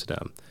in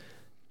Amsterdam,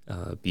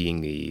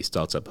 being the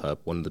startup hub,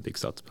 one of the big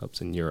startup hubs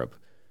in Europe,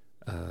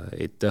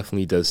 it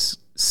definitely does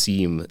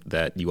seem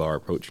that you are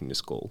approaching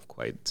this goal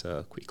quite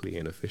quickly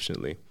and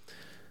efficiently.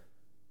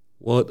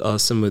 What are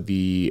some of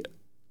the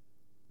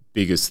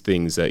biggest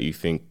things that you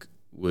think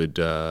would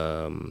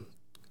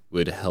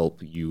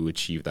help you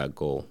achieve that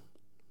goal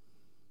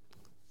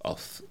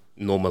of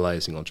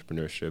normalizing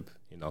entrepreneurship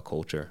in our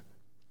culture?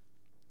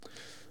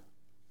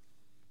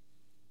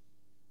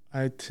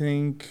 I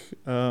think,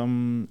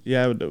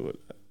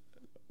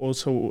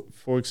 also,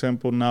 for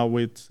example, now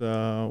with,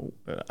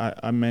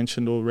 I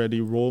mentioned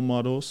already role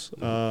models.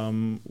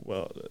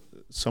 Well,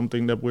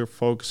 something that we're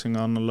focusing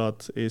on a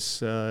lot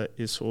is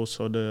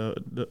also the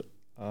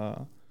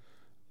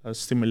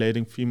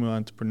stimulating female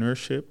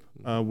entrepreneurship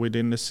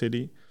within the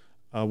city.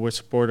 We're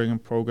supporting a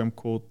program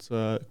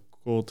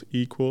called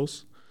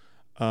Equals.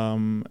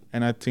 And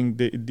I think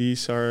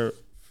these are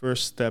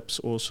first steps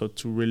also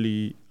to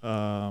really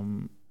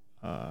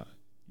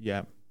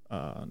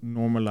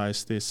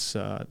normalize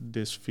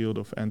this field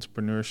of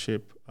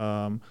entrepreneurship.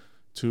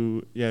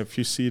 If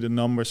you see the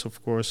numbers,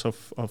 of course,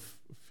 of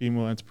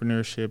female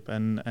entrepreneurship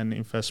and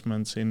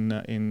investments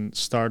in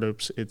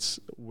startups,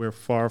 we're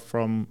far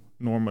from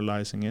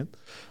normalizing it.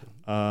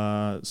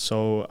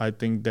 So I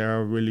think there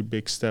are really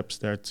big steps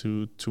there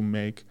to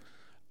make.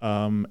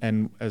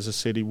 And as a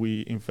city,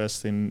 we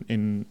invest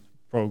in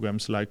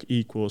programs like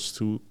Equals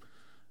to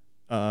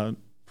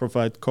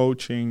provide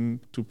coaching,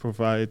 to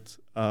provide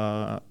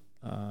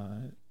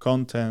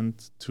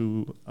content.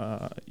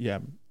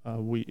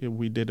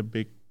 We did a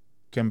big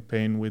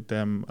campaign with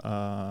them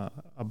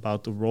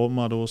about the role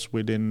models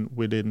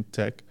within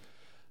tech.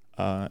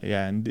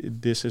 And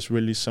this is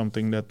really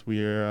something that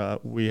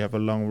we have a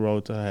long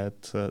road ahead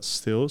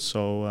still.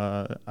 So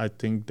I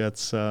think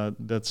that's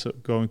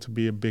going to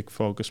be a big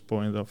focus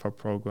point of our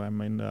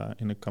program in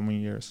the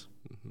coming years.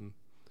 Mm-hmm.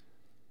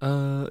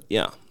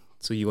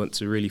 So you want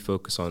to really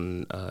focus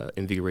on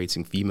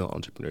invigorating female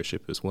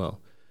entrepreneurship as well.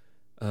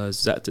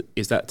 Is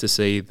that to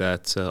say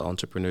that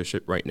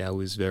entrepreneurship right now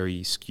is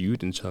very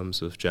skewed in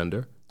terms of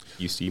gender?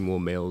 You see more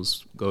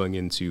males going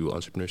into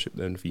entrepreneurship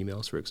than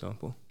females, for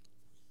example?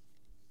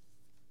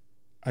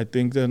 I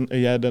think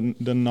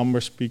the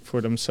numbers speak for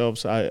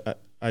themselves.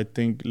 I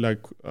think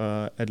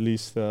at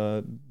least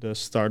the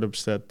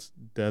startups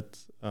that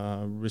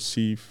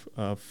receive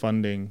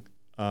funding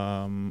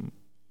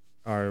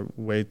are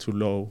way too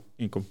low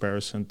in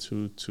comparison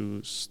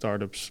to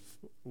startups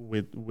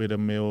with a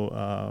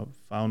male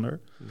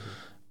founder.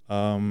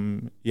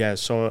 Mm-hmm.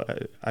 So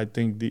I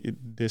think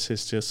this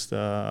is just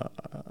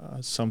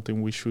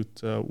something we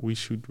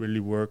should really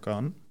work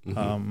on.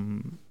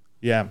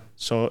 Mm-hmm.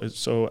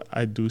 So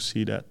I do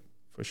see that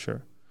for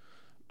sure,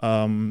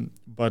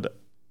 but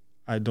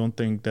I don't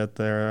think that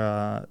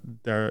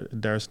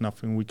there's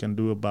nothing we can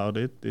do about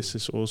it. This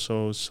is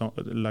also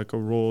like a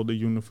role the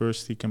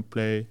university can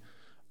play,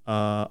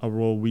 a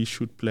role we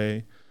should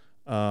play.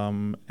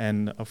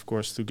 And of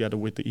course, together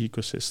with the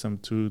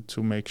ecosystem,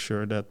 to make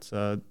sure that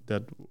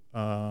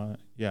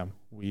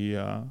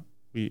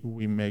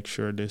we make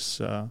sure this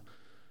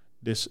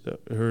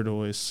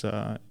hurdle is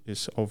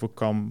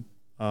overcome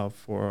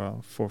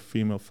for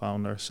female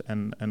founders,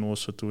 and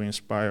also to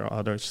inspire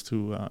others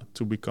to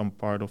become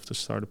part of the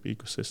startup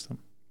ecosystem.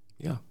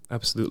 Yeah,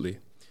 absolutely.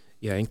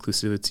 Yeah,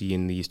 inclusivity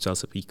in the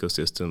startup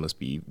ecosystem must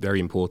be very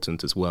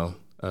important as well.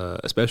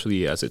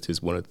 Especially as it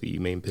is one of the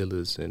main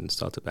pillars in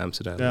Startup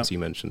Amsterdam, as you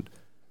mentioned.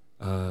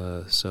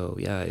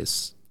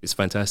 It's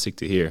fantastic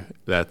to hear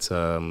that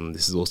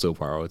this is also a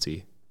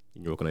priority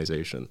in your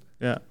organization.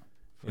 Yeah,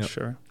 for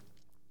sure.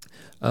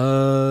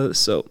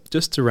 So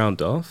just to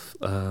round off,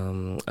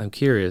 I'm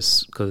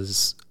curious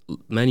because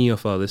many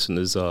of our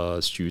listeners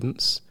are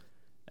students,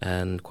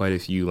 and quite a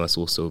few must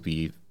also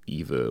be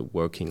either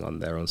working on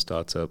their own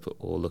startup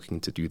or looking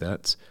to do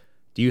that.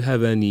 Do you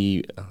have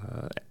any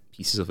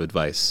pieces of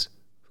advice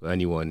for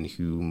anyone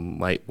who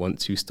might want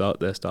to start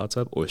their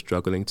startup or is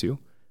struggling to,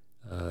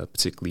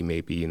 particularly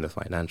maybe in the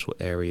financial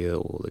area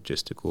or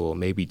logistical, or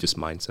maybe just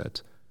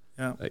mindset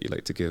that you'd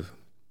like to give?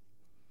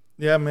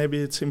 Yeah, maybe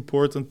it's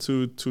important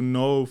to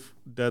know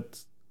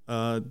that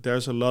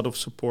there's a lot of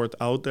support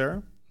out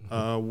there,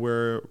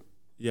 where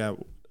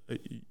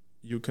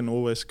you can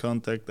always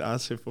contact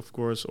Asif, of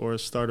course, or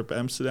Startup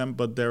Amsterdam,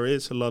 but there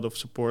is a lot of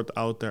support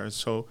out there.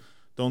 So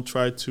don't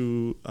try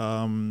to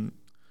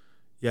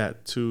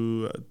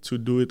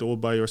do it all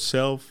by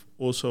yourself.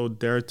 Also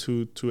dare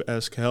to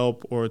ask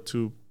help or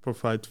to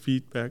provide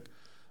feedback.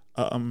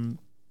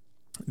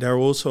 There are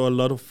also a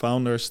lot of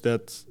founders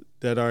that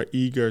are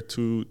eager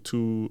to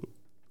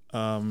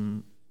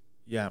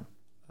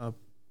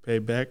pay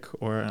back,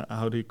 or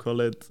how do you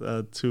call it?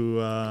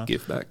 To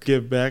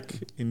give back,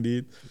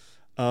 indeed.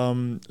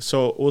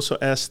 So also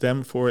ask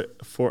them for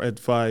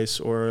advice,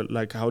 or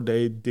like how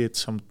they did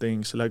some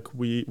things. Like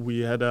we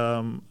had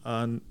a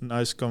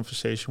nice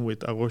conversation with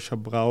Arosha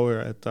Brouwer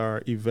at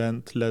our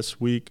event last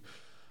week.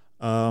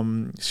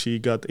 She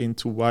got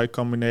into Y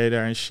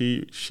Combinator, and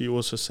she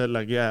also said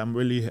like, I'm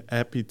really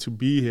happy to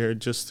be here,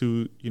 just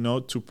to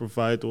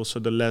provide also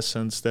the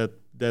lessons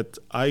that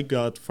I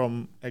got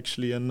from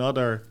actually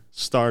another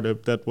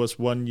startup that was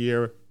 1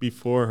 year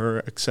before her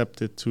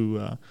accepted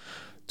to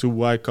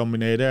Y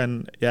Combinator.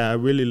 And I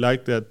really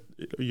like that,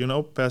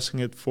 passing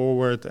it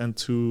forward and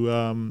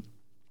to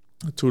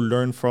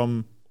learn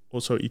from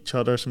also each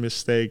other's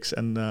mistakes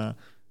and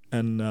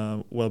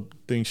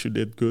things you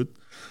did good.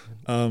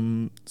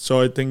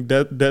 So I think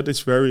that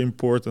is very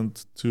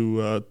important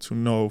to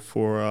know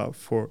for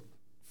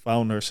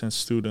founders and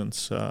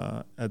students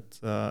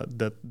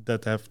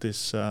that have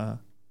this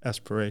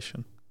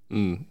aspiration.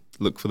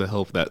 Look for the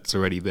help that's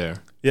already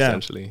there.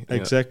 Essentially.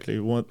 Exactly.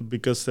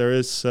 Because there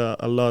is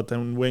a lot,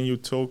 and when you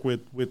talk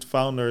with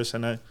founders,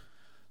 and I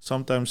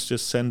sometimes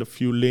just send a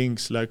few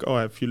links like,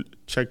 have you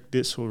checked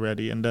this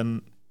already? And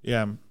then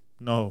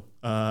no,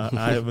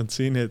 I haven't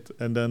seen it.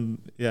 And then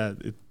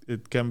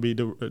it can be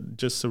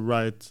just the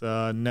right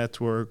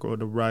network, or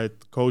the right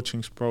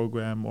coaching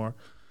program, or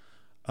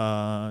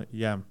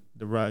the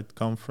right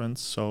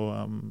conference.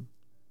 So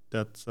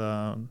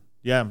that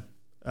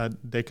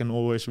they can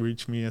always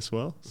reach me as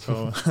well.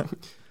 So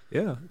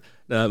yeah,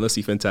 no, it must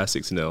be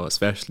fantastic to know,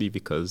 especially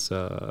because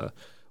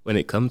when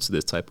it comes to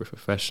this type of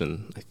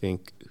profession, I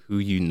think who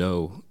you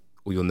know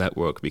or your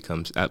network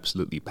becomes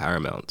absolutely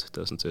paramount,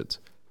 doesn't it?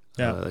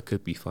 Yeah, that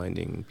could be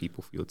finding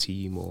people for your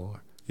team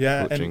or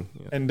coaching.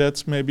 And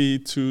that's maybe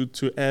to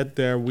add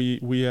there.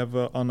 We have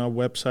on our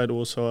website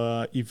also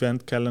a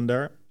event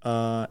calendar,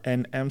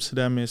 and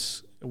Amsterdam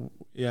is.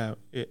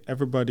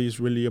 Everybody is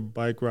really a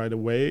bike ride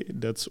away.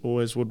 That's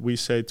always what we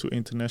say to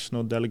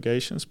international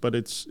delegations, but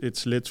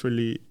it's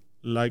literally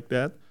like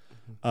that.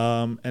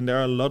 And there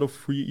are a lot of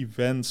free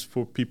events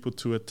for people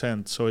to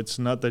attend. So it's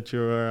not that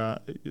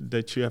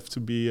that you have to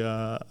be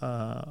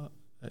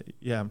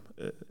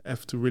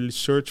have to really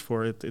search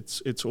for it.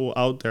 It's all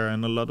out there,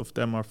 and a lot of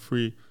them are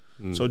free.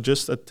 So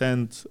just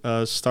attend,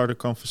 start a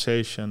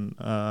conversation,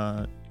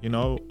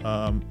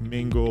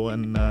 mingle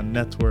and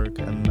network,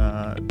 and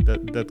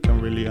that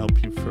can really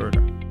help you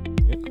further.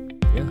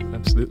 Yeah,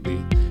 absolutely.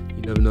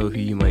 You never know who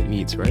you might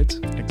meet, right?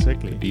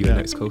 Exactly. Be your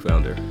next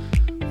co-founder.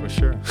 For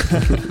sure.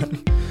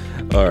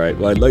 All right.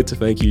 Well, I'd like to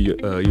thank you,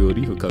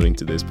 Jordi, for coming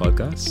to this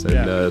podcast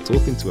and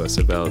talking to us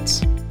about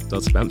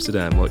Startup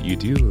Amsterdam, what you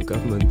do,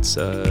 government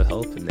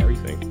help and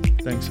everything.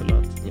 Thanking a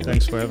lot. Yeah.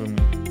 Thanks for having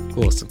me.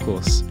 Of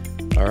course.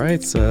 All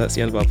right, so that's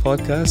the end of our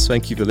podcast.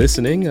 Thank you for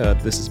listening.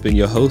 This has been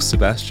your host,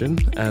 Sebastian,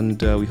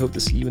 and we hope to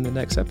see you in the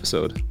next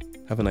episode.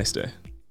 Have a nice day.